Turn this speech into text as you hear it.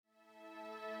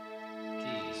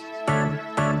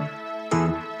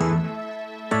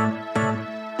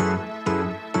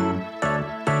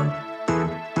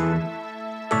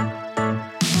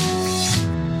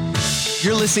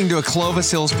listening to a Clovis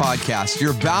Hills podcast.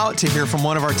 You're about to hear from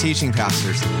one of our teaching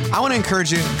pastors. I want to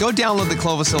encourage you, go download the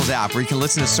Clovis Hills app where you can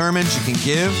listen to sermons, you can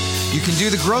give, you can do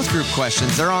the growth group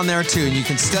questions. They're on there too, and you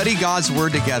can study God's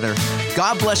word together.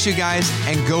 God bless you guys,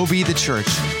 and go be the church.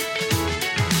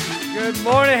 Good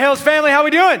morning, Hills family. How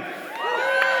we doing?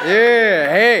 Yeah,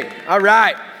 hey, all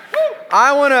right.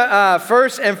 I want to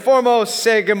first and foremost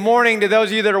say good morning to those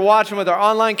of you that are watching with our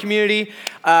online community.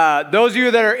 Those of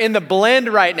you that are in the Blend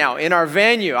right now, in our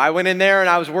venue. I went in there and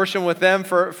I was worshiping with them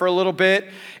for a little bit.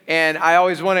 And I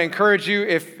always want to encourage you,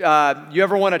 if you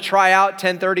ever want to try out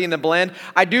 10:30 in the Blend.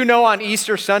 I do know on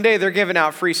Easter Sunday, they're giving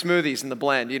out free smoothies in the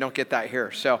Blend. You don't get that here.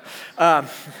 So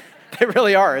they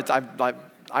really are.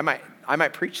 I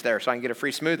might preach there so I can get a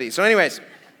free smoothie. So anyways.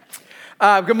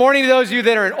 Good morning to those of you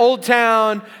that are in Old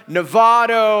Town,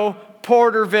 Novato,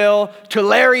 Porterville,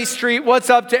 Tulare Street. What's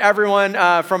up to everyone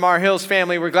from our Hills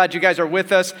family? We're glad you guys are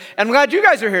with us. And I'm glad you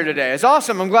guys are here today. It's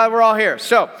awesome. I'm glad we're all here.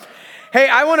 So, hey,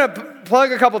 I want to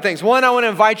plug a couple things. One, I want to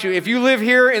invite you. If you live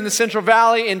here in the Central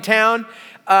Valley in town,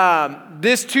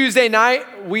 this Tuesday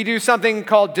night, we do something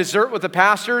called Dessert with the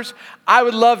Pastors. I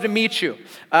would love to meet you.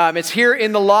 It's here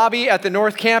in the lobby at the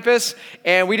North Campus,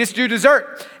 and we just do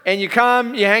dessert. And you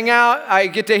come, you hang out, I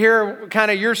get to hear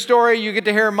kind of your story, you get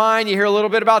to hear mine, you hear a little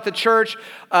bit about the church.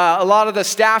 A lot of the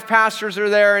staff pastors are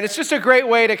there, and it's just a great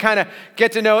way to kind of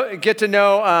get to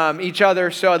know each other.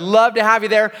 So I'd love to have you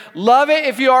there. Love it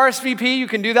if you RSVP. You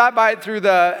can do that through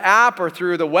the app or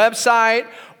through the website,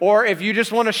 or if you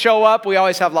just want to show up, we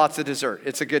always have lots of dessert.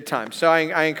 It's a good time. So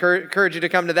I encourage you to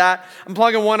come to that. I'm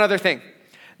plugging one other thing.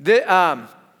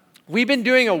 We've been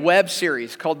doing a web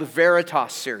series called the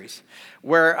Veritas series,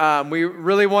 where we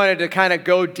really wanted to kind of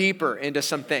go deeper into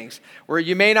some things, where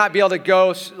you may not be able to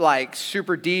go like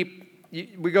super deep.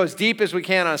 We go as deep as we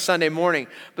can on a Sunday morning,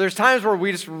 but there's times where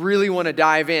we just really want to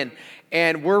dive in.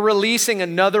 And we're releasing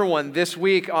another one this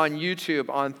week on YouTube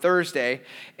on Thursday,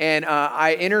 and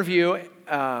I interview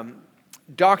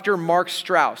Dr. Mark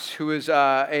Strauss, who is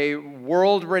a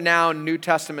world-renowned New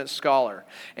Testament scholar,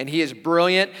 and he is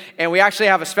brilliant. And we actually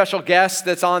have a special guest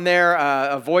that's on there,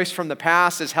 a voice from the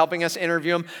past is helping us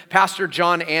interview him, Pastor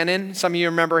John Annan. Some of you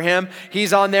remember him.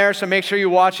 He's on there, so make sure you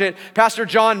watch it. Pastor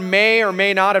John may or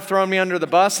may not have thrown me under the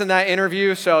bus in that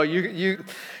interview, so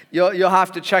You'll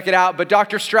have to check it out. But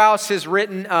Dr. Strauss has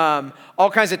written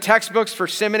all kinds of textbooks for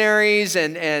seminaries,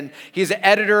 and he's the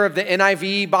editor of the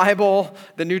NIV Bible,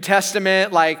 the New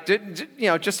Testament,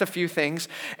 just a few things.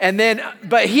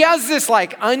 But he has this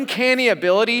uncanny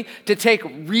ability to take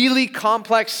really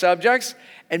complex subjects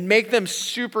and make them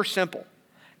super simple,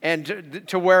 and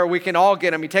to where we can all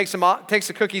get them. He takes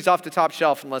the cookies off the top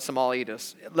shelf and lets them all eat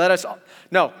us.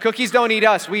 No, cookies don't eat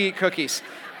us. We eat cookies.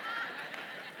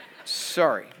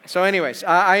 Sorry. So anyways,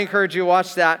 I encourage you to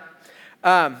watch that.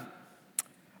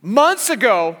 Months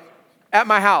ago at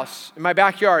my house, in my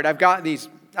backyard, I've got these,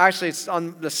 actually it's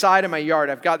on the side of my yard,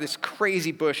 I've got these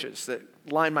crazy bushes that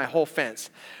line my whole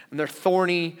fence. And they're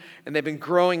thorny, and they've been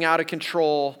growing out of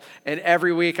control. And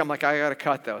every week I'm like, I gotta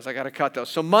cut those.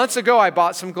 So months ago, I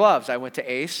bought some gloves. I went to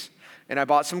Ace, and I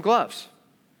bought some gloves.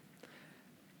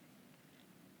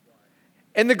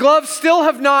 And the gloves still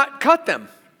have not cut them.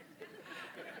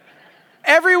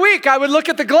 Every week I would look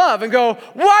at the glove and go,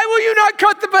 why will you not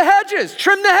cut the hedges?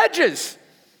 Trim the hedges.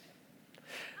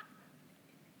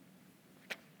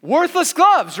 Worthless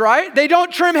gloves, right? They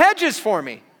don't trim hedges for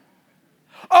me.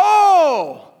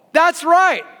 Oh, that's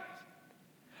right.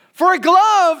 For a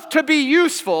glove to be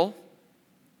useful,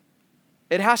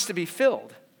 it has to be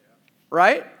filled,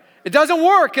 right? It doesn't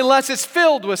work unless it's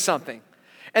filled with something.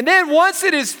 And then once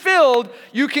it is filled,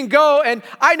 you can go, and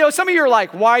I know some of you are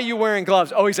like, why are you wearing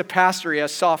gloves? Oh, he's a pastor, he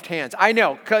has soft hands. I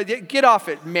know, get off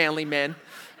it, manly men.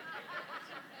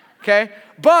 Okay?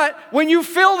 But when you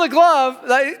fill the glove,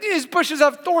 his bushes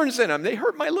have thorns in them. They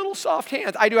hurt my little soft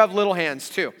hands. I do have little hands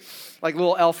too, like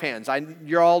little elf hands.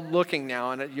 You're all looking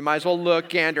now, and you might as well look,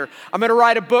 gander. I'm gonna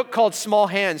write a book called Small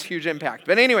Hands, Huge Impact.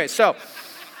 But anyway, so,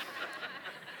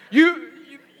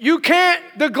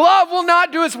 the glove will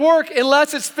not do its work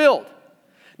unless it's filled.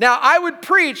 Now, I would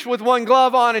preach with one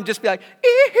glove on and just be like,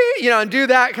 and do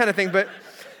that kind of thing, but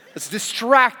it's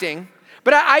distracting.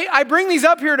 But I bring these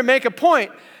up here to make a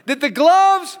point that the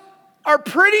gloves are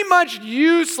pretty much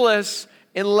useless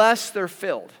unless they're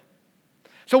filled.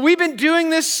 So we've been doing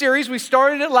this series. We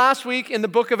started it last week in the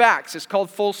book of Acts. It's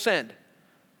called Full Send.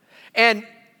 And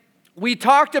we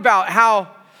talked about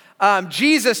how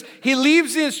Jesus, he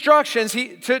leaves the instructions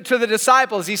to the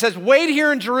disciples. He says, wait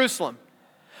here in Jerusalem.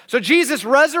 So Jesus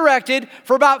resurrected.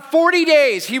 For about 40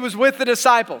 days, he was with the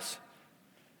disciples.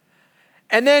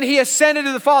 And then he ascended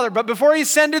to the Father. But before he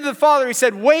ascended to the Father, he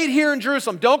said, wait here in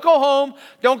Jerusalem. Don't go home.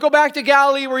 Don't go back to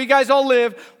Galilee where you guys all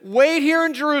live. Wait here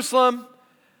in Jerusalem,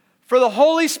 for the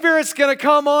Holy Spirit's going to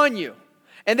come on you.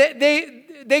 And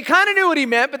they kind of knew what he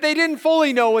meant, but they didn't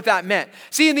fully know what that meant.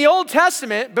 See, in the Old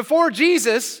Testament, before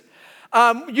Jesus,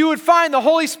 you would find the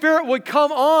Holy Spirit would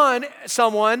come on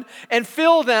someone and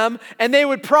fill them, and they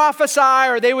would prophesy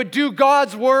or they would do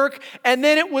God's work, and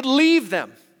then it would leave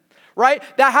them. Right?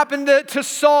 That happened to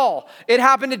Saul. It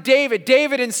happened to David.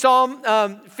 David in Psalm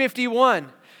 51.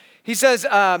 He says,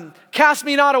 cast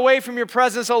me not away from your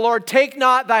presence, O Lord. Take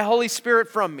not thy Holy Spirit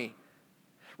from me.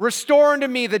 Restore unto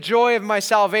me the joy of my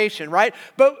salvation. Right?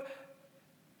 But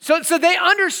so they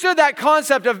understood that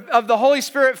concept of the Holy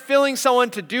Spirit filling someone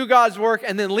to do God's work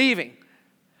and then leaving.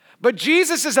 But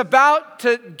Jesus is about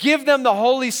to give them the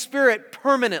Holy Spirit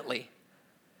permanently.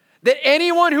 That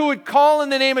anyone who would call in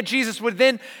the name of Jesus would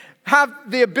then have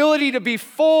the ability to be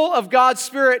full of God's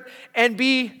Spirit and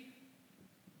be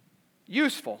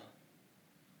useful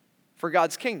for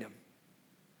God's kingdom.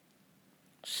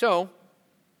 So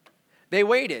they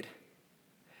waited.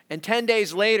 And 10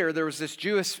 days later, there was this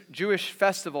Jewish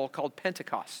festival called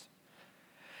Pentecost.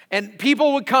 And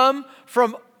people would come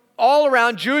from all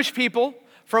around, Jewish people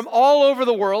from all over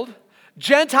the world,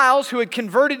 Gentiles who had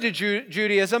converted to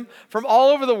Judaism from all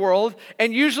over the world,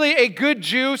 and usually a good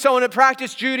Jew, someone that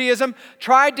practiced Judaism,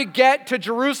 tried to get to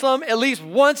Jerusalem at least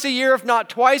once a year, if not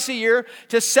twice a year,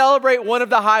 to celebrate one of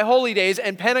the high holy days,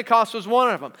 and Pentecost was one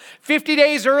of them. 50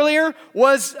 days earlier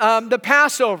was the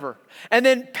Passover. And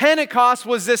then Pentecost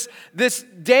was this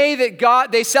day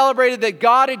that they celebrated that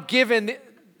God had given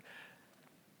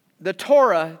the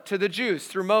Torah to the Jews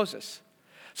through Moses.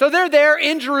 So they're there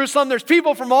in Jerusalem. There's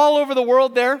people from all over the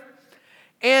world there.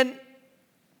 And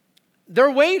they're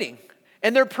waiting.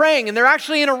 And they're praying. And they're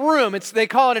actually in a room. They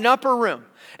call it an upper room.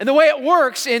 And the way it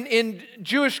works in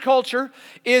Jewish culture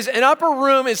is an upper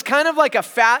room is kind of like a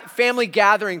family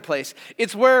gathering place.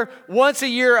 It's where once a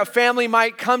year a family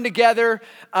might come together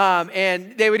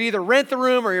and they would either rent the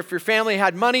room, or if your family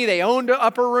had money, they owned an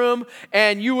upper room.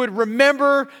 And you would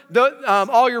remember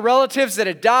all your relatives that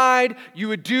had died. You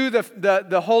would do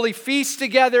the holy feast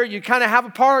together. You'd kind of have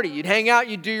a party. You'd hang out.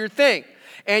 You'd do your thing.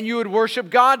 And you would worship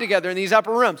God together in these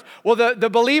upper rooms. Well, the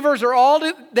believers are all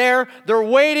there. They're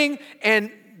waiting. And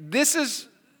this is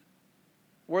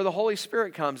where the Holy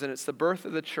Spirit comes, and it's the birth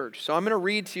of the church. So I'm going to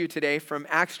read to you today from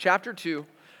Acts chapter 2,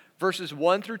 verses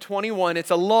 1 through 21.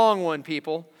 It's a long one,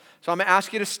 people. So I'm going to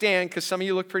ask you to stand because some of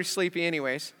you look pretty sleepy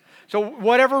anyways. So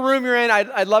whatever room you're in,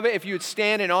 I'd love it if you would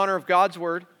stand in honor of God's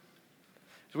word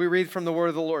as we read from the word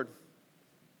of the Lord.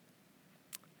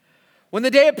 When the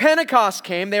day of Pentecost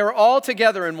came, they were all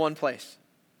together in one place.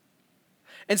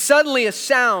 And suddenly a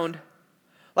sound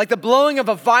like the blowing of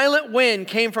a violent wind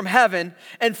came from heaven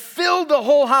and filled the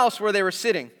whole house where they were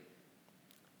sitting.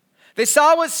 They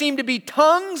saw what seemed to be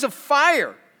tongues of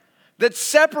fire that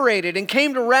separated and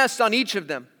came to rest on each of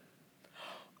them.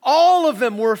 All of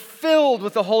them were filled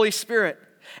with the Holy Spirit,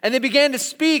 and they began to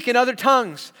speak in other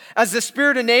tongues as the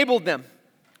Spirit enabled them.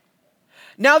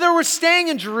 Now there were staying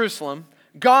in Jerusalem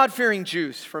God-fearing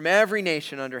Jews from every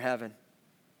nation under heaven.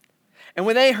 And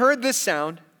when they heard this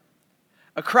sound,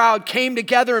 a crowd came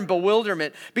together in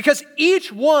bewilderment because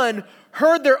each one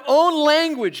heard their own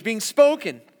language being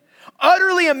spoken.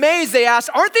 Utterly amazed, they asked,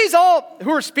 aren't these all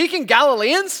who are speaking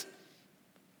Galileans?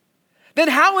 Then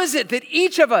how is it that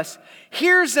each of us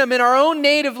hears them in our own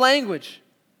native language?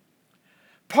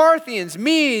 Parthians,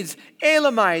 Medes,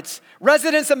 Elamites,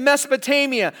 residents of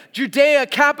Mesopotamia, Judea,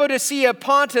 Cappadocia,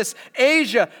 Pontus,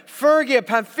 Asia, Phrygia,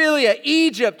 Pamphylia,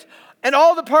 Egypt, and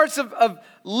all the parts of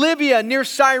Libya near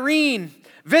Cyrene,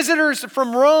 visitors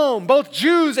from Rome, both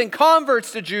Jews and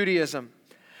converts to Judaism,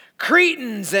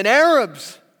 Cretans and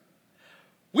Arabs.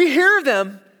 We hear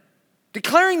them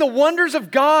declaring the wonders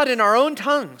of God in our own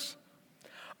tongues.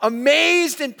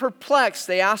 Amazed and perplexed,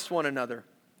 they asked one another,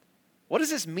 what does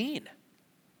this mean?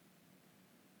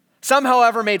 Some,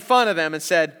 however, made fun of them and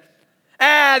said,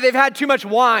 they've had too much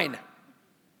wine.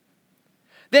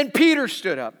 Then Peter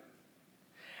stood up,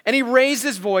 and he raised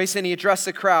his voice and he addressed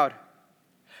the crowd.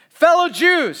 Fellow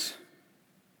Jews,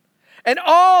 and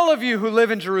all of you who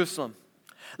live in Jerusalem,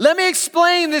 let me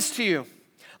explain this to you.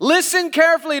 Listen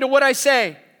carefully to what I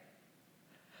say.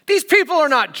 These people are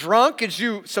not drunk, as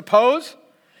you suppose.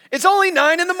 It's only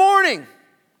 9 a.m.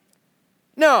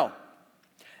 No,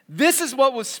 this is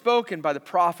what was spoken by the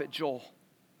prophet Joel.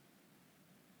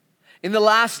 In the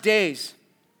last days,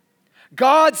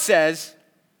 God says,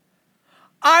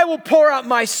 I will pour out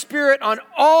my Spirit on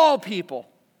all people.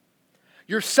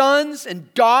 Your sons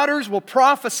and daughters will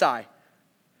prophesy.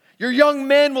 Your young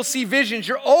men will see visions.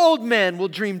 Your old men will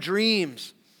dream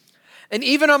dreams. And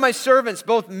even on my servants,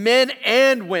 both men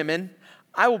and women,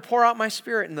 I will pour out my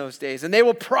Spirit in those days, and they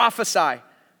will prophesy.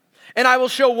 And I will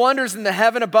show wonders in the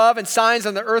heaven above and signs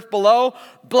on the earth below,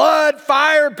 blood,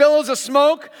 fire, billows of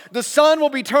smoke. The sun will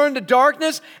be turned to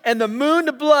darkness and the moon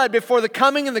to blood before the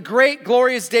coming of the great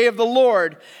glorious day of the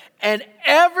Lord. And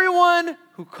everyone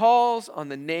who calls on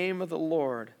the name of the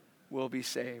Lord will be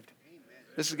saved.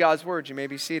 This is God's word. You may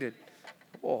be seated.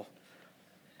 Whoa.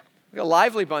 We got a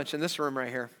lively bunch in this room right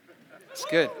here. It's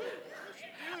good.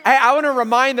 I want to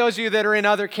remind those of you that are in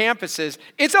other campuses,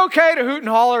 it's okay to hoot and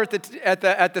holler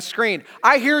at the screen.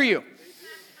 I hear you.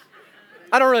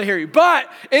 I don't really hear you,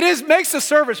 but it makes the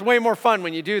service way more fun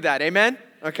when you do that. Amen?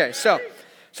 Okay, so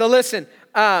listen.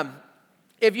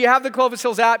 If you have the Clovis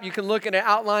Hills app, you can look at an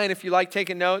outline if you like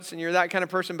taking notes and you're that kind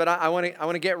of person, but I want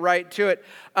to get right to it.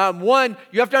 One,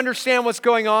 you have to understand what's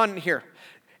going on here.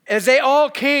 As they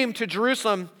all came to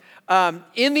Jerusalem,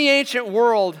 in the ancient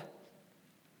world,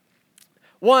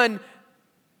 one,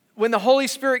 when the Holy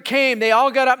Spirit came, they all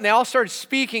got up and they all started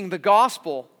speaking the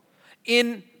gospel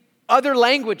in other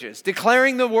languages,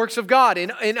 declaring the works of God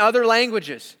in other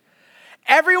languages.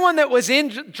 Everyone that was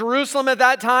in Jerusalem at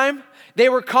that time, they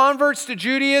were converts to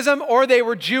Judaism or they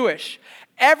were Jewish.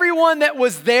 Everyone that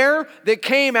was there that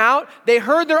came out, they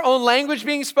heard their own language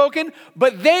being spoken,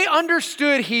 but they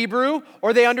understood Hebrew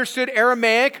or they understood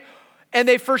Aramaic, and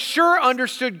they for sure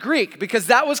understood Greek because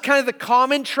that was kind of the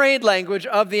common trade language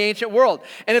of the ancient world.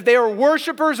 And if they were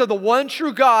worshipers of the one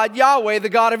true God, Yahweh, the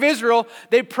God of Israel,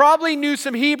 they probably knew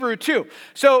some Hebrew too.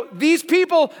 So these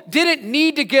people didn't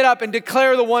need to get up and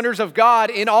declare the wonders of God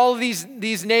in all of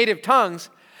these native tongues.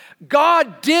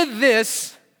 God did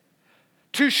this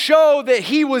to show that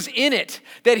he was in it,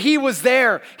 that he was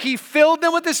there. He filled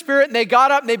them with the Spirit and they got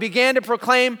up and they began to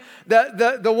proclaim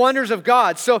the wonders of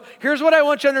God. So here's what I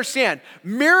want you to understand.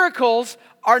 Miracles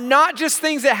are not just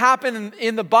things that happen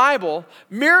in the Bible.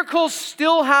 Miracles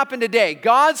still happen today.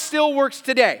 God still works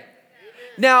today.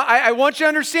 Now, I want you to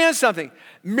understand something.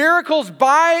 Miracles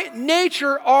by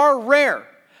nature are rare.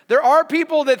 There are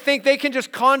people that think they can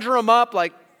just conjure them up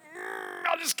like,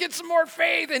 I'll just get some more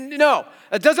faith. And no,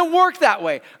 it doesn't work that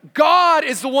way. God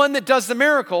is the one that does the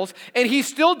miracles, and he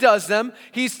still does them.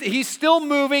 He's still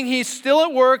moving. He's still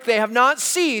at work. They have not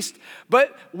ceased,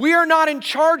 but we are not in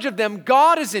charge of them.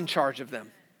 God is in charge of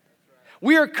them.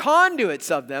 We are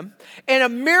conduits of them, and a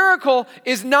miracle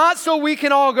is not so we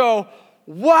can all go,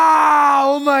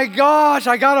 wow, oh my gosh,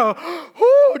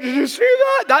 did you see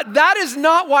that? That is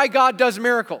not why God does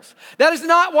miracles. That is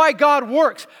not why God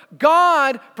works.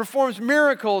 God performs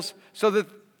miracles so that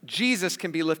Jesus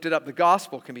can be lifted up, the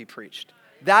gospel can be preached.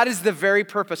 That is the very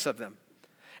purpose of them.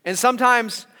 And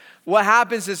sometimes what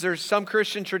happens is there's some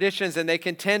Christian traditions and they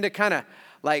can tend to kind of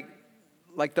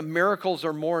like the miracles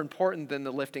are more important than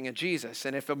the lifting of Jesus.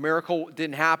 And if a miracle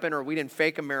didn't happen or we didn't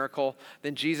fake a miracle,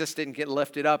 then Jesus didn't get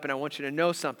lifted up. And I want you to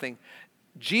know something.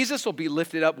 Jesus will be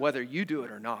lifted up whether you do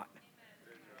it or not.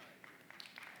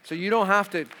 So you don't have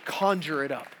to conjure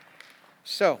it up.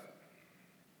 So,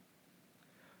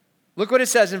 look what it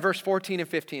says in verse 14 and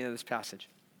 15 of this passage.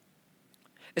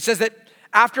 It says that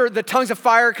after the tongues of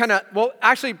fire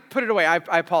actually put it away.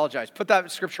 I apologize. Put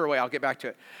that scripture away. I'll get back to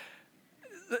it.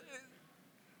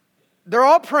 They're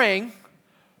all praying.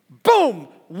 Boom!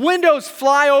 Windows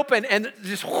fly open and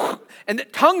the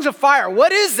tongues of fire.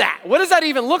 What is that? What does that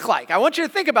even look like? I want you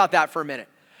to think about that for a minute.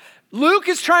 Luke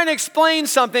is trying to explain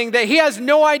something that he has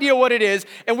no idea what it is,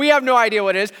 and we have no idea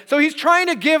what it is. So he's trying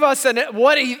to give us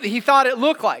what he thought it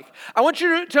looked like. I want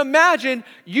you to imagine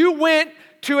you went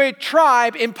to a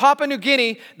tribe in Papua New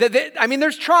Guinea.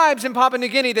 There's tribes in Papua New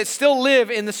Guinea that still live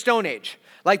in the Stone Age.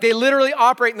 Like they literally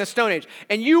operate in the Stone Age.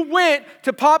 And you went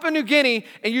to Papua New Guinea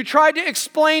and you tried to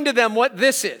explain to them what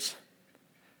this is.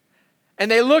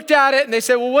 And they looked at it and they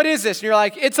said, well, what is this? And you're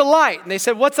like, it's a light. And they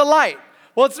said, what's a light?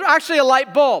 Well, it's actually a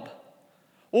light bulb.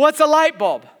 Well, what's a light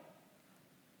bulb?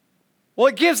 Well,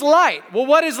 it gives light. Well,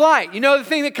 what is light? You know the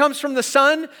thing that comes from the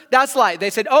sun? That's light. They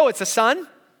said, oh, it's a sun?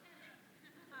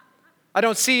 I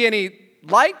don't see any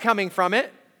light coming from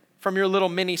it, from your little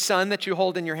mini sun that you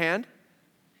hold in your hand.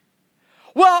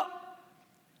 Well,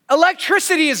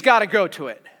 electricity has got to go to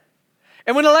it.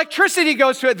 And when electricity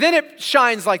goes to it, then it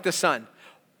shines like the sun.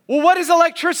 Well, what is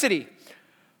electricity?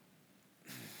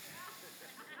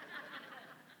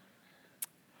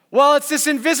 Well, it's this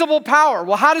invisible power.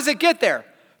 Well, how does it get there?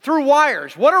 Through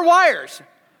wires. What are wires?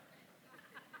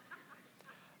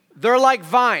 They're like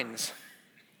vines.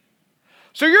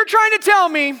 So you're trying to tell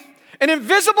me an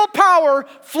invisible power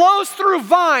flows through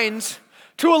vines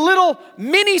to a little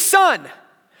mini sun,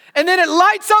 and then it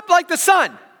lights up like the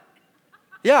sun.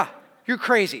 Yeah, you're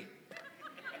crazy.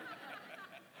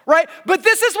 Right? But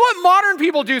this is what modern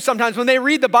people do sometimes when they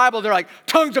read the Bible. They're like,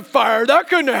 tongues of fire, that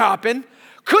couldn't happen.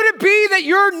 Could it be that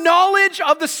your knowledge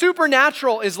of the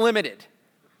supernatural is limited?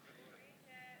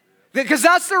 Because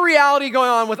that's the reality going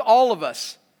on with all of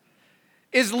us.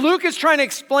 Is Luke is trying to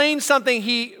explain something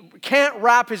he can't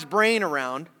wrap his brain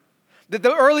around, that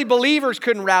the early believers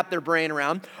couldn't wrap their brain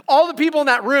around. All the people in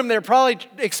that room, they probably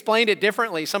explained it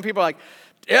differently. Some people are like,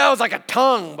 yeah, it was like a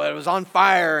tongue, but it was on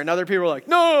fire. And other people are like,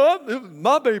 no,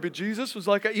 my baby Jesus was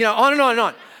like, on and on and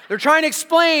on. They're trying to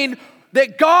explain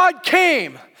that God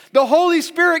came. The Holy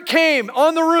Spirit came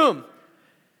on the room.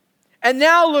 And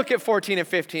now look at 14 and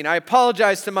 15. I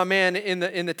apologize to my man in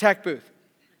the tech booth.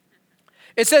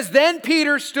 It says, then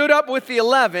Peter stood up with the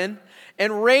 11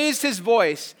 and raised his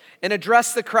voice and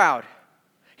addressed the crowd.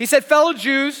 He said, fellow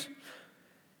Jews,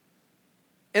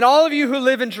 and all of you who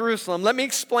live in Jerusalem, let me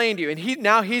explain to you. And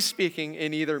now he's speaking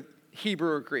in either Hebrew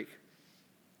or Greek.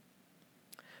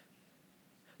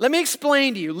 Let me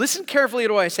explain to you. Listen carefully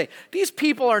to what I say. These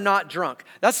people are not drunk.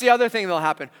 That's the other thing that'll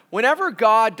happen. Whenever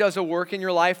God does a work in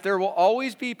your life, there will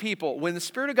always be people. When the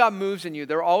Spirit of God moves in you,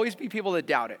 there will always be people that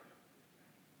doubt it.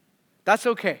 That's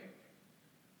okay.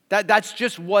 That's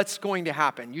just what's going to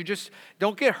happen. You just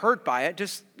don't get hurt by it.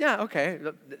 Just, yeah, okay.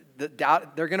 The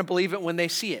doubt, they're going to believe it when they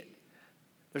see it.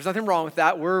 There's nothing wrong with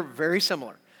that. We're very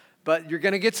similar. But you're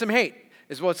going to get some hate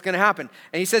is what's going to happen.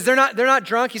 And he says they're not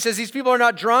drunk. He says these people are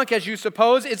not drunk as you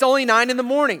suppose. It's only 9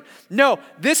 a.m. No,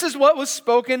 this is what was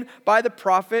spoken by the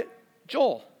prophet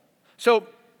Joel. So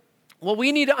what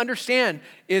we need to understand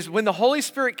is when the Holy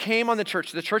Spirit came on the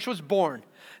church was born.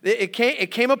 It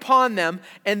came upon them,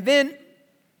 and then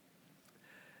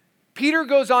Peter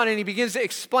goes on and he begins to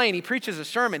explain. He preaches a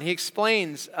sermon. He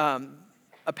explains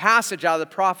a passage out of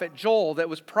the prophet Joel that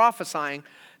was prophesying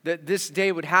that this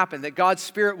day would happen, that God's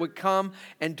Spirit would come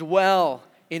and dwell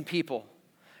in people.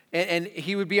 And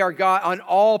he would be our God on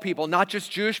all people, not just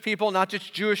Jewish people, not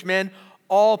just Jewish men,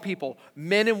 all people,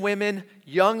 men and women,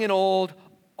 young and old,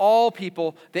 all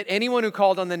people, that anyone who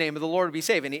called on the name of the Lord would be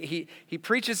saved. And he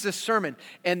preaches this sermon,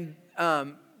 and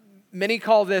many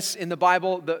call this in the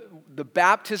Bible the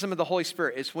baptism of the Holy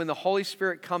Spirit. It's when the Holy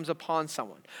Spirit comes upon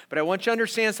someone. But I want you to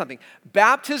understand something.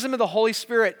 Baptism of the Holy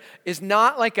Spirit is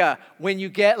not like when you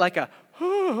get like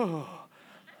or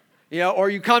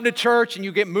you come to church and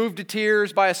you get moved to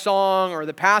tears by a song, or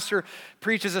the pastor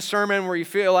preaches a sermon where you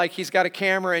feel like he's got a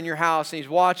camera in your house and he's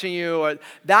watching you.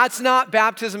 That's not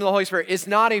baptism of the Holy Spirit. It's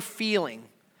not a feeling.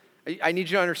 I need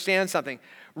you to understand something.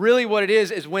 Really what it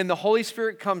is when the Holy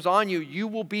Spirit comes on you, you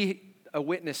will be a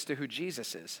witness to who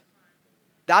Jesus is.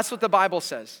 That's what the Bible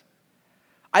says.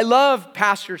 I love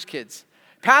pastors' kids.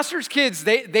 Pastors' kids,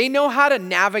 they know how to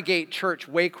navigate church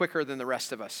way quicker than the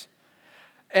rest of us.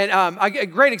 And a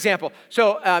great example.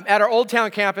 So at our Old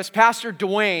Town campus, Pastor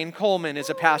Dwayne Coleman is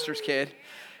a pastor's kid.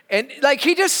 And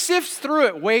he just sifts through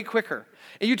it way quicker.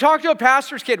 And you talk to a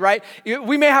pastor's kid, right?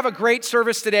 We may have a great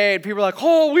service today, and people are like,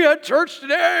 oh, we had church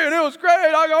today, and it was great.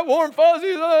 I got warm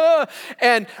fuzzies.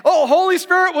 And, Holy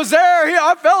Spirit was there.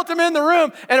 I felt him in the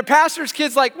room. And a pastor's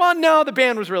kid's like, well, no, the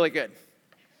band was really good.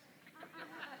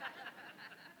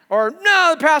 Or,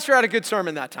 no, the pastor had a good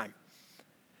sermon that time.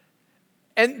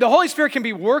 And the Holy Spirit can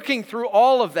be working through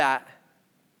all of that.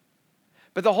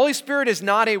 But the Holy Spirit is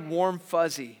not a warm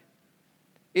fuzzy.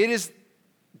 It is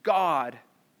God,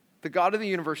 the God of the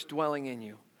universe, dwelling in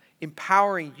you,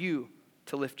 empowering you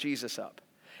to lift Jesus up.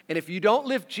 And if you don't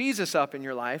lift Jesus up in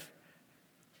your life,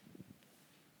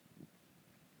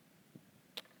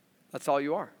 that's all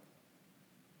you are.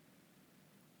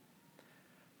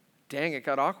 Dang, it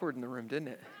got awkward in the room, didn't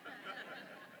it?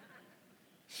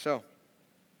 So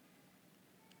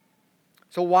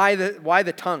why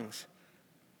the tongues?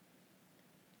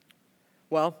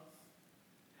 Well,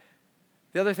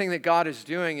 the other thing that God is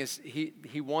doing is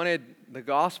he wanted the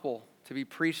gospel to be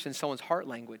preached in someone's heart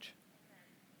language.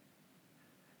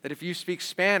 That if you speak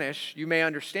Spanish, you may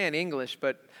understand English,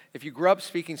 but if you grew up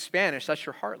speaking Spanish, that's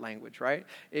your heart language, right?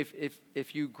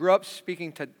 If you grew up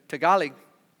speaking Tagalog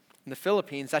in the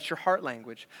Philippines, that's your heart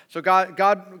language. So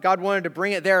God wanted to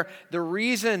bring it there. The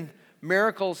reason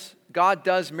God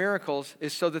does miracles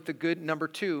is so that the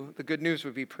good news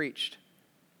would be preached.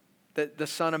 That the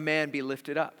Son of Man be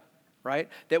lifted up. Right?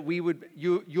 That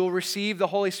you'll receive the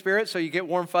Holy Spirit so you get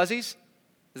warm fuzzies?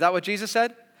 Is that what Jesus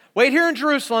said? Wait here in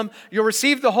Jerusalem, you'll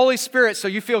receive the Holy Spirit so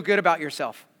you feel good about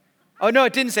yourself. Oh no,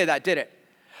 it didn't say that, did it?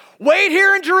 Wait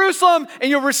here in Jerusalem and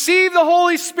you'll receive the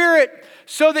Holy Spirit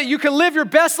so that you can live your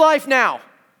best life now.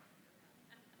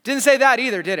 Didn't say that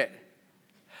either, did it?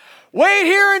 Wait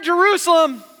here in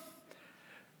Jerusalem,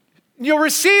 You'll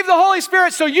receive the Holy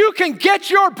Spirit so you can get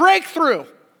your breakthrough.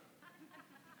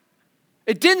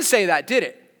 It didn't say that, did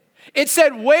it? It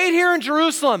said, wait here in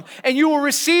Jerusalem and you will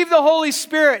receive the Holy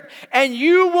Spirit and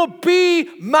you will be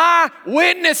my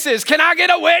witnesses. Can I get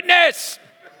a witness?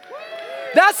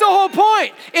 That's the whole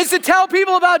point, is to tell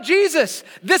people about Jesus.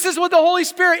 This is what the Holy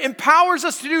Spirit empowers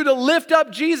us to do, to lift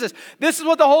up Jesus. This is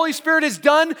what the Holy Spirit has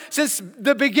done since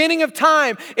the beginning of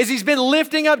time, is he's been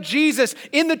lifting up Jesus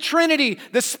in the Trinity.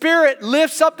 The Spirit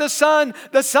lifts up the Son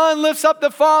lifts up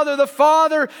the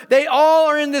Father, they all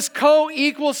are in this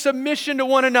co-equal submission to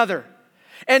one another.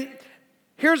 And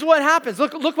here's what happens.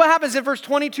 Look what happens in verse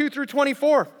 22 through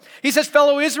 24. He says,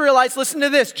 fellow Israelites, listen to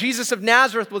this. Jesus of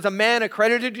Nazareth was a man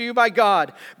accredited to you by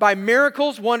God, by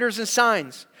miracles, wonders, and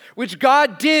signs, which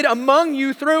God did among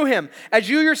you through him, as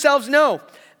you yourselves know.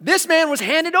 This man was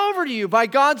handed over to you by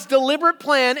God's deliberate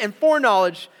plan and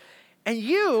foreknowledge, and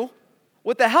you,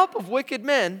 with the help of wicked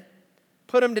men,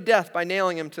 put him to death by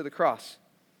nailing him to the cross.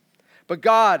 But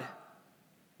God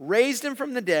raised him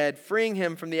from the dead, freeing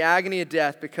him from the agony of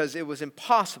death because it was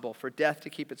impossible for death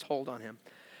to keep its hold on him.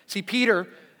 See, Peter,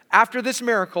 after this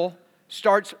miracle,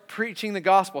 starts preaching the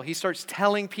gospel. He starts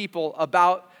telling people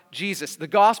about Jesus. The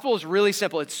gospel is really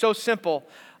simple. It's so simple,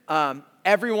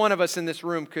 every one of us in this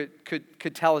room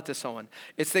could tell it to someone.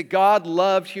 It's that God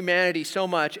loved humanity so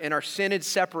much and our sin had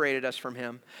separated us from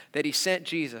him that he sent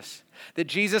Jesus. That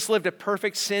Jesus lived a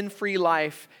perfect sin-free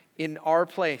life in our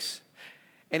place.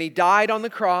 And he died on the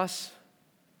cross,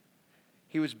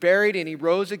 he was buried, and he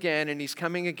rose again, and he's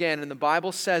coming again. And the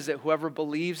Bible says that whoever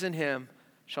believes in him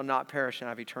shall not perish and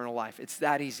have eternal life. It's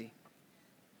that easy.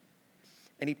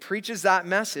 And he preaches that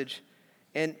message.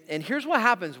 And here's what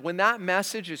happens. When that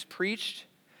message is preached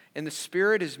and the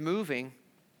Spirit is moving,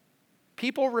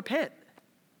 people repent.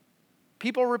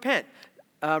 People repent.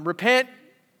 Repent,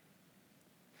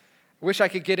 I wish I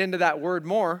could get into that word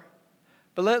more.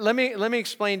 But let me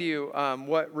explain to you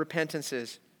what repentance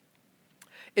is.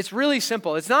 It's really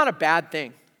simple. It's not a bad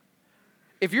thing.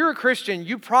 If you're a Christian,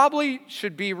 you probably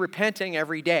should be repenting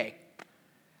every day.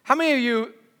 How many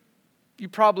of you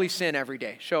probably sin every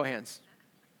day? Show of hands.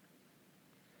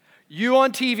 You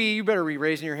on TV, you better be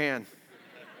raising your hand.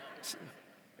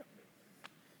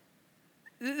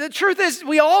 The truth is,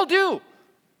 we all do.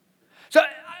 So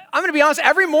I'm going to be honest,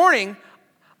 every morning,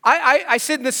 I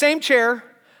sit in the same chair,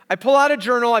 I pull out a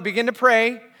journal, I begin to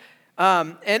pray,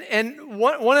 and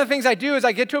one of the things I do is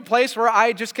I get to a place where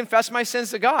I just confess my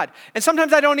sins to God. And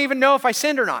sometimes I don't even know if I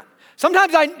sinned or not.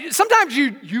 Sometimes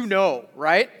you know,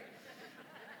 right?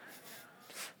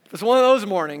 It's one of those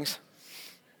mornings.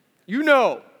 You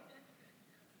know.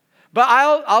 But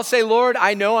I'll say, Lord,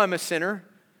 I know I'm a sinner.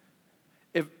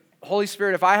 Holy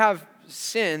Spirit, if I have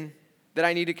sin that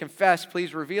I need to confess,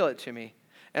 please reveal it to me.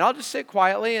 And I'll just sit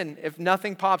quietly, and if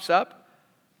nothing pops up,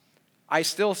 I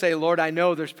still say, Lord, I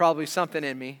know there's probably something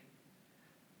in me.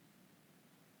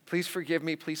 Please forgive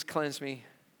me, please cleanse me.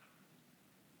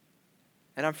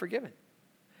 And I'm forgiven.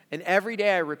 And every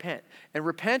day I repent. And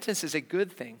repentance is a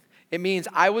good thing. It means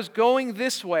I was going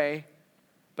this way,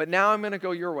 but now I'm going to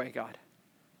go your way, God.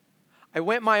 I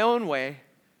went my own way,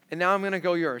 and now I'm going to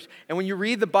go yours. And when you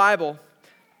read the Bible,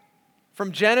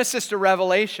 from Genesis to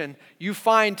Revelation, you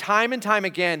find time and time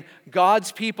again,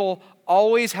 God's people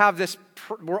always have this,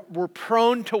 we're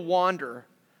prone to wander.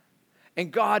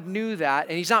 And God knew that,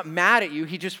 and he's not mad at you.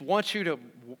 He just wants you to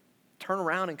turn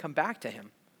around and come back to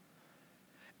him.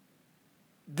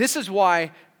 This is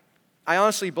why I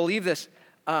honestly believe this.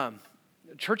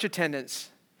 Church attendance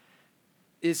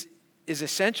is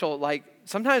essential. Like,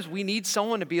 sometimes we need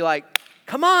someone to be like,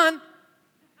 come on,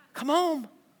 come home.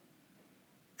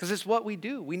 Because it's what we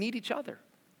do. We need each other.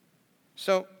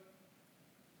 So,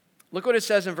 look what it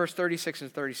says in verse 36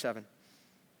 and 37.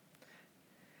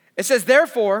 It says,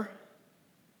 therefore,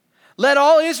 let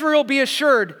all Israel be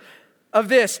assured of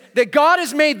this, that God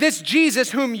has made this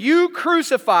Jesus, whom you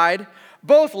crucified,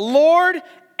 both Lord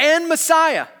and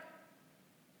Messiah.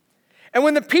 And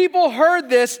when the people heard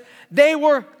this, they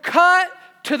were cut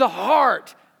to the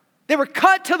heart. They were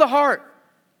cut to the heart.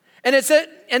 And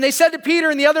they said to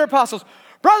Peter and the other apostles,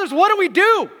 brothers, what do we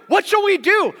do? What shall we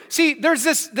do? See, there's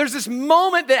this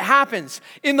moment that happens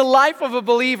in the life of a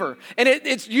believer. And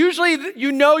it's usually,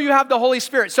 you have the Holy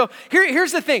Spirit. So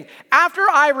here's the thing. After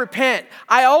I repent,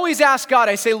 I always ask God,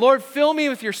 I say, Lord, fill me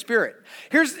with your Spirit.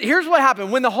 Here's what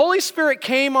happened. When the Holy Spirit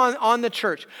came on the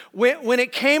church, when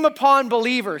it came upon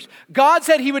believers, God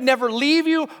said he would never leave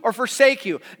you or forsake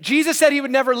you. Jesus said he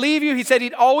would never leave you. He said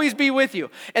he'd always be with you.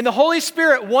 And the Holy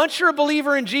Spirit, once you're a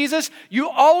believer in Jesus, you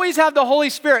always have the Holy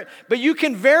Spirit. But you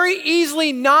can very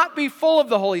easily not be full of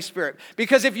the Holy Spirit.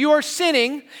 Because if you are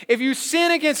sinning, if you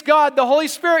sin against God, the Holy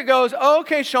Spirit goes, oh,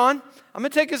 okay, Sean, I'm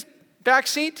going to take his back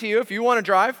seat to you if you want to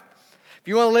drive. If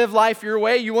you want to live life your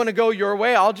way, you want to go your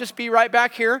way, I'll just be right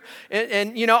back here.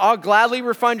 And I'll gladly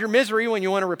refund your misery when you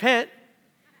want to repent.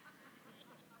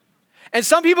 And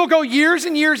some people go years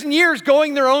and years and years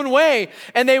going their own way.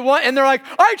 And they're like,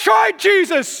 I tried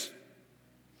Jesus.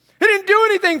 He didn't do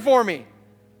anything for me.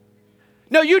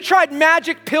 No, you tried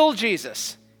magic pill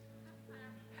Jesus.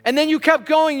 And then you kept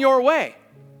going your way.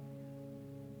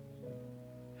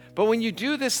 But when you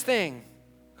do this thing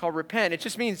called repent, it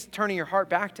just means turning your heart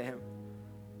back to him.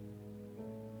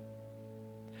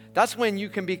 That's when you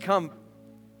can become,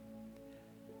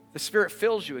 the Spirit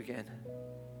fills you again.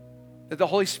 That the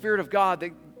Holy Spirit of God,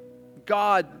 that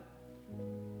God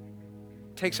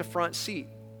takes a front seat.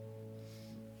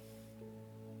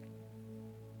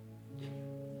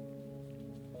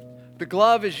 The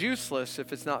glove is useless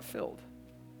if it's not filled.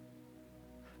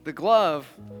 The glove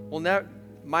will never,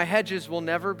 my hedges will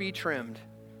never be trimmed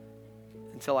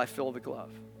until I fill the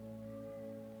glove.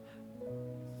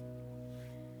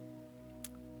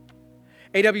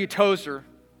 A.W. Tozer,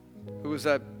 who was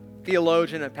a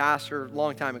theologian and pastor a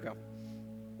long time ago,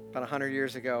 about 100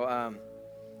 years ago,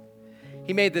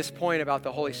 he made this point about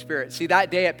the Holy Spirit. See,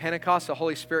 that day at Pentecost, the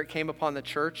Holy Spirit came upon the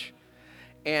church,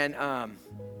 and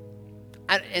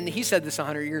he said this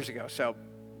 100 years ago, so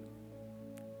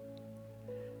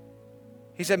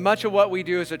he said, much of what we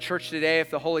do as a church today,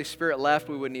 if the Holy Spirit left,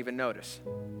 we wouldn't even notice.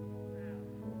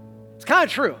 It's kind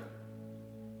of true.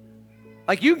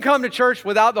 Like you can come to church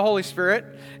without the Holy Spirit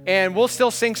and we'll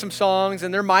still sing some songs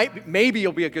and maybe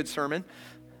it'll be a good sermon.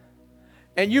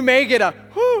 And you may get a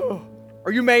whoo,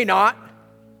 or you may not.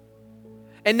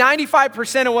 And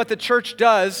 95% of what the church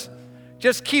does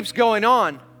just keeps going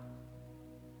on.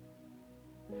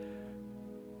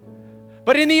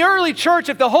 But in the early church,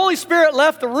 if the Holy Spirit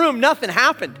left the room, nothing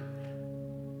happened.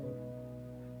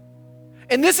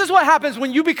 And this is what happens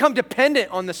when you become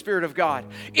dependent on the Spirit of God.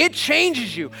 It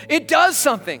changes you. It does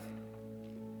something.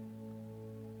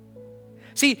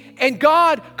 See, and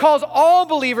God calls all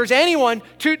believers, anyone,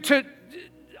 to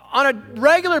on a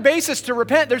regular basis to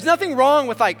repent. There's nothing wrong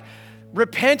with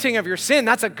repenting of your sin.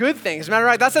 That's a good thing. As a matter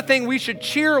of fact, that's a thing we should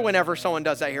cheer whenever someone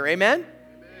does that here. Amen?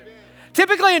 Amen.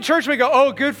 Typically in church we go,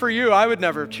 oh, good for you. I would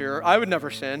never cheer. I would never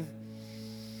sin.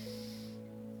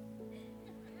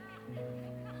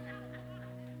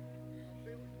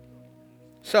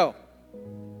 So,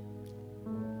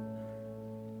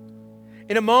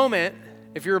 in a moment,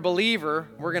 if you're a believer,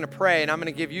 we're going to pray, and I'm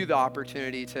going to give you the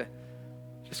opportunity to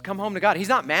just come home to God. He's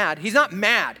not mad. He's not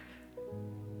mad.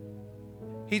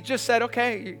 He just said,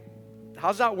 okay,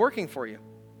 how's that working for you?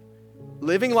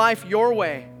 Living life your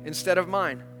way instead of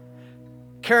mine.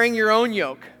 Carrying your own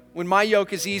yoke when my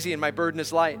yoke is easy and my burden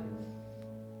is light.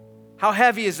 How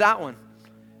heavy is that one?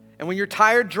 And when you're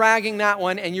tired dragging that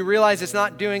one and you realize it's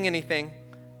not doing anything,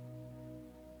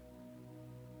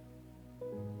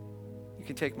 you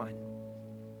can take mine.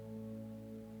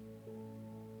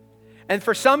 And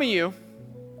for some of you,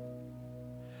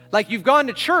 you've gone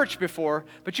to church before,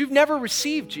 but you've never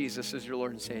received Jesus as your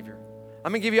Lord and Savior.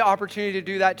 I'm going to give you an opportunity to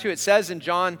do that too. It says in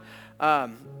John, 1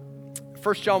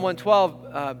 John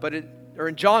 1:12,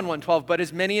 in John 1:12, but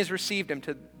as many as received him,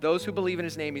 to those who believe in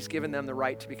his name, he's given them the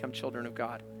right to become children of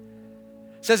God.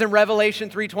 It says in Revelation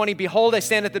 3:20, behold, I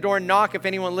stand at the door and knock. If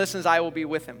anyone listens, I will be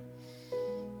with him.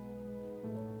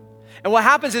 And what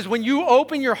happens is when you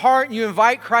open your heart and you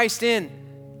invite Christ in,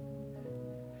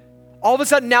 all of a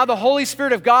sudden now the Holy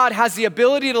Spirit of God has the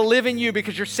ability to live in you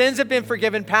because your sins have been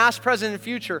forgiven, past, present, and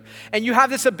future. And you have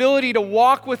this ability to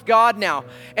walk with God now.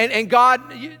 And God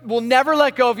will never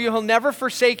let go of you. He'll never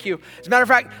forsake you. As a matter of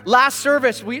fact, last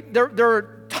service, there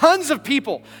were tons of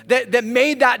people that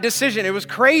made that decision. It was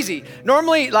crazy.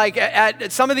 Normally,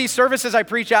 at some of these services I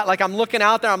preach at, I'm looking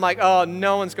out there, I'm like, oh,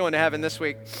 no one's going to heaven this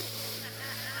week.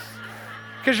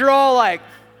 Because you're all like,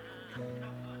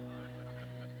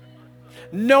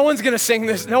 no one's going to sing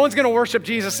this. No one's going to worship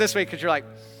Jesus this week because you're like,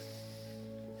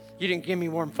 you didn't give me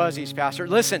warm fuzzies, Pastor.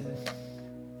 Listen.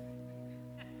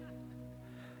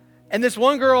 And this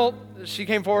one girl, she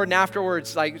came forward and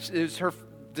afterwards, it was her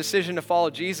decision to follow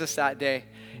Jesus that day.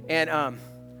 And,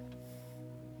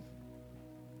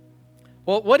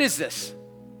 well, what is this?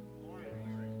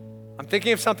 I'm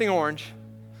thinking of something orange.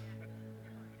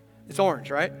 It's orange,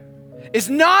 right? is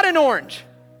not an orange.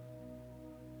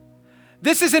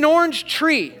 This is an orange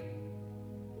tree.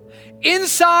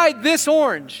 Inside this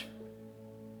orange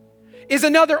is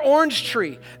another orange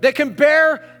tree that can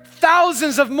bear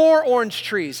thousands of more orange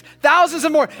trees, thousands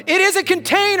of more. It is a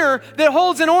container that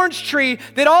holds an orange tree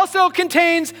that also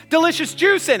contains delicious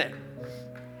juice in it.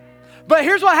 But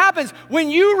here's what happens. When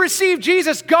you receive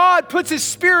Jesus, God puts his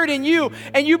Spirit in you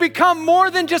and you become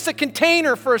more than just a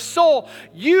container for a soul.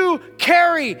 You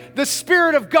carry the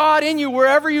Spirit of God in you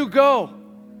wherever you go.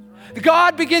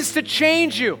 God begins to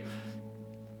change you.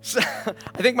 So,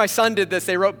 I think my son did this.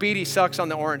 They wrote "Beatty sucks" on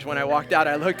the orange when I walked out.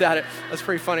 I looked at it. That's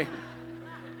pretty funny.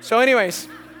 So anyways,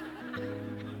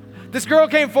 this girl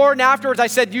came forward and afterwards I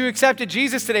said, "You accepted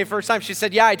Jesus today first time?" She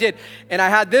said, "Yeah, I did." And I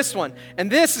had this one. And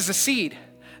this is a seed.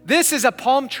 This is a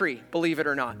palm tree, believe it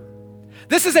or not.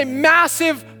 This is a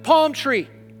massive palm tree.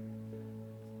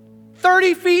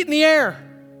 30 feet in the air.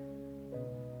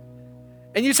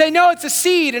 And you say, "No, it's a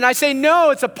seed." And I say,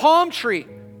 "No, it's a palm tree."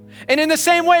 And in the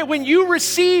same way, when you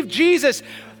receive Jesus,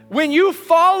 when you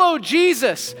follow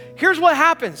Jesus, here's what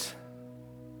happens.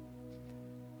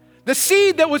 The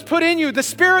seed that was put in you, the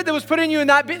Spirit that was put in you in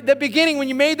the beginning, when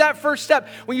you made that first step,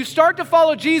 when you start to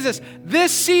follow Jesus,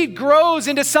 this seed grows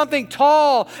into something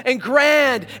tall and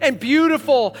grand and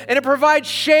beautiful, and it provides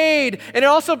shade, and it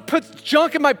also puts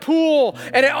junk in my pool.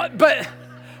 But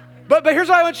here's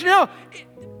what I want you to know.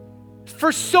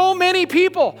 For so many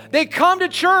people, they come to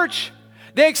church,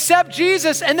 they accept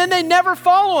Jesus, and then they never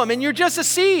follow him, and you're just a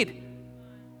seed.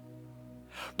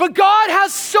 But God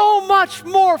has so much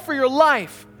more for your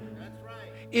life.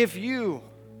 If you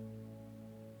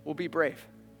will be brave,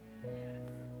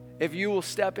 if you will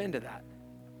step into that.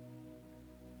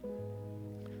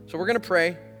 So we're going to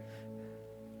pray.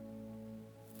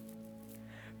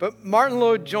 But Martin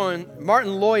Lloyd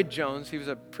Jones, he was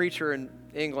a preacher in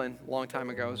England a long time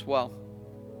ago as well.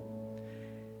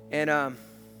 And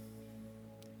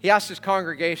he asked his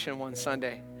congregation one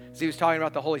Sunday, as he was talking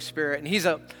about the Holy Spirit, and he's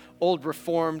an old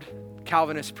Reformed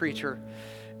Calvinist preacher,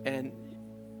 and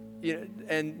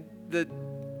the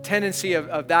tendency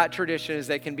of that tradition is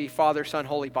they can be Father, Son,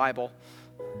 Holy Bible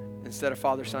instead of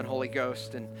Father, Son, Holy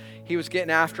Ghost. And he was getting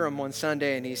after him one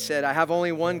Sunday, and he said, "I have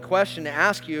only one question to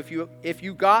ask you. If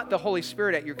you got the Holy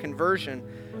Spirit at your conversion,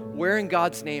 where in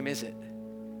God's name is it?"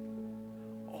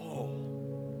 Oh.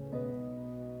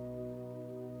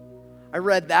 I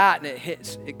read that, and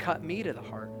it cut me to the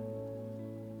heart.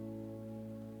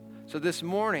 So this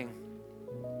morning,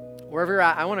 wherever you're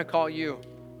at, I want to call you.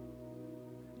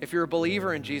 If you're a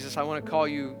believer in Jesus, I want to call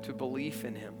you to belief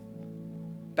in him,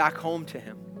 back home to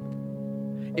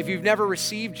him. If you've never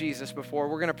received Jesus before,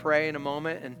 we're going to pray in a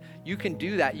moment, and you can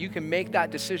do that. You can make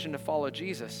that decision to follow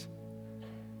Jesus.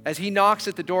 As he knocks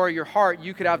at the door of your heart,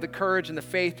 you could have the courage and the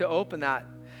faith to open that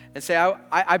and say,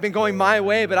 I've been going my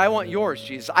way, but I want yours,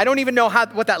 Jesus. I don't even know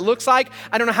what that looks like.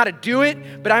 I don't know how to do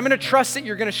it, but I'm going to trust that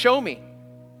you're going to show me.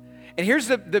 And here's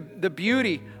the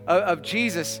beauty of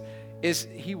Jesus is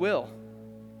he will.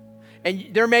 And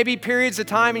there may be periods of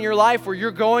time in your life where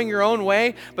you're going your own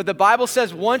way, but the Bible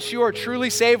says once you are truly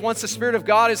saved, once the Spirit of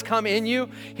God has come in you,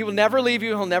 he will never leave you,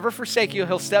 he'll never forsake you,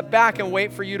 he'll step back and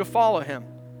wait for you to follow him.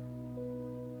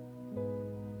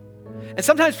 And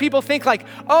sometimes people think like,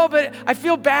 "Oh, but I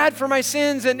feel bad for my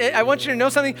sins," and I want you to know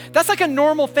something. That's like a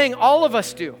normal thing all of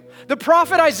us do. The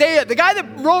prophet Isaiah, the guy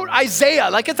that wrote Isaiah,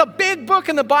 like it's a big book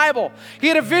in the Bible. He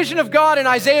had a vision of God in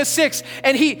Isaiah 6,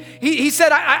 and he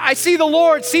said, I see the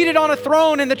Lord seated on a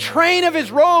throne, and the train of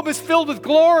his robe is filled with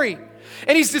glory.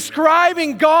 And he's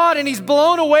describing God, and he's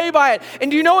blown away by it.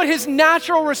 And do you know what his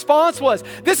natural response was?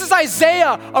 This is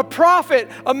Isaiah, a prophet,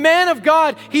 a man of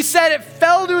God. He said it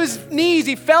fell to his knees,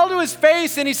 he fell to his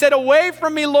face, and he said, "Away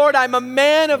from me, Lord, I'm a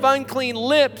man of unclean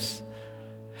lips."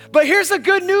 But here's the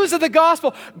good news of the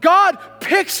gospel. God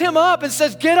picks him up and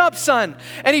says, "Get up, son."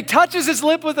 And he touches his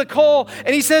lip with a coal,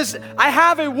 and he says, "I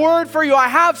have a word for you. I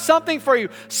have something for you."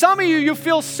 Some of you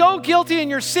feel so guilty in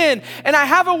your sin, and I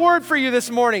have a word for you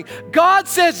this morning. God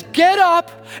says, "Get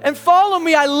up and follow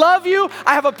me. I love you.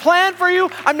 I have a plan for you.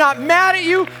 I'm not mad at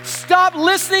you. Stop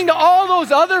listening to all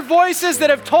those other voices that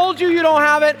have told you you don't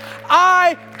have it.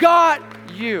 I got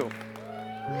you."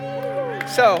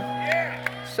 So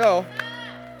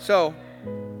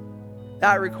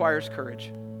that requires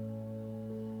courage.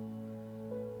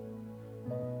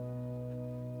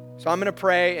 So I'm going to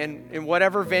pray, and in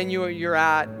whatever venue you're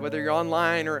at, whether you're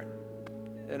online or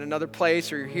in another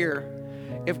place or you're here,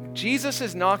 if Jesus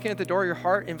is knocking at the door of your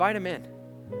heart, invite him in.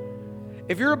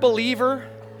 If you're a believer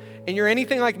and you're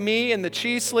anything like me and the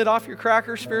cheese slid off your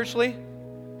cracker spiritually,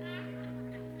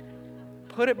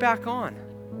 put it back on.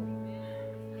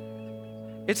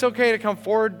 It's okay to come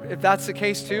forward if that's the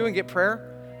case too and get prayer.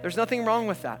 There's nothing wrong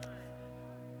with that.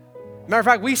 Matter of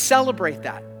fact, we celebrate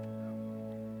that.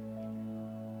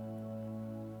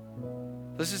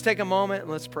 Let's just take a moment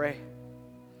and let's pray.